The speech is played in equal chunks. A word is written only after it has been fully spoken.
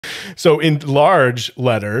So in large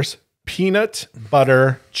letters, peanut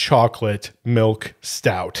butter chocolate milk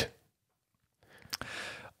stout.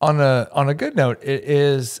 On a good note, it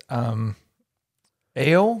is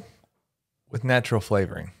ale with natural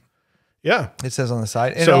flavoring. Yeah. It says on the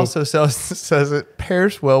side. And it also says it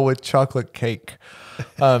pairs well with chocolate cake.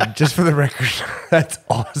 Just for the record, that's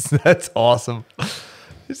awesome. That's awesome.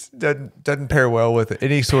 It doesn't pair well with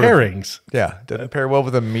any sort Pairings. of yeah. Doesn't pair well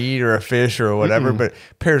with a meat or a fish or whatever, but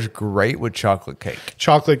pairs great with chocolate cake.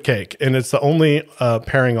 Chocolate cake, and it's the only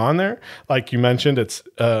pairing on there. Like you mentioned, it's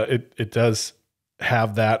it does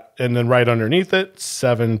have that, and then right underneath it,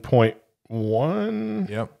 7.1.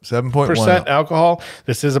 Yep, 7.1% alcohol.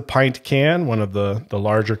 This is a pint can, one of the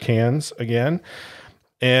larger cans again,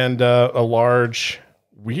 and a large,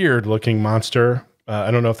 weird looking monster.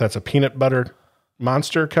 I don't know if that's a peanut butter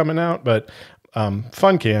monster coming out, but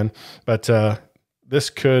fun can. But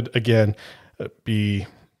this could again be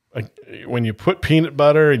when you put peanut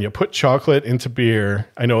butter and you put chocolate into beer.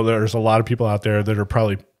 I know there's a lot of people out there that are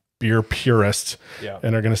probably beer purists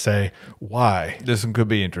and are going to say, why? This one could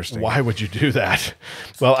be interesting. Why would you do that?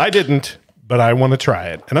 Well, I didn't, but I want to try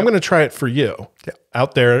it. And I'm going to try it for you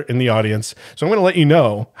out there in the audience. So I'm going to let you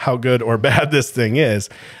know how good or bad this thing is.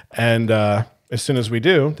 And as soon as we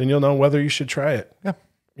do, then you'll know whether you should try it. Yeah.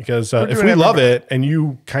 Because if we love it and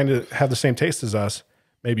you kind of have the same taste as us,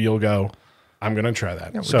 maybe you'll go, I'm going to try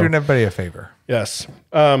that. Yeah, we're doing everybody a favor. Yes.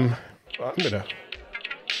 I'm going to...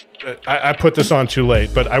 I put this on too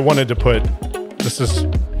late, but I wanted to put this is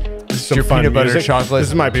some your fun peanut butter music. chocolate. This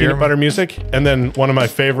is my peanut butter music, and then one of my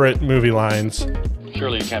favorite movie lines.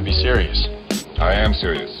 Surely you can't be serious. I am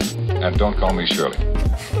serious, and don't call me Shirley.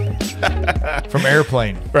 From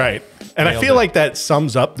Airplane, right? And I feel like that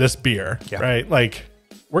sums up this beer, right? Like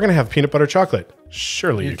we're gonna have peanut butter chocolate.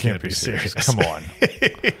 Surely you can't be serious. Come on.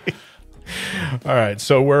 All right,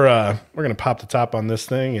 so we're gonna pop the top on this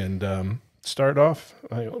thing and start off.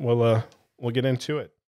 We'll get into it.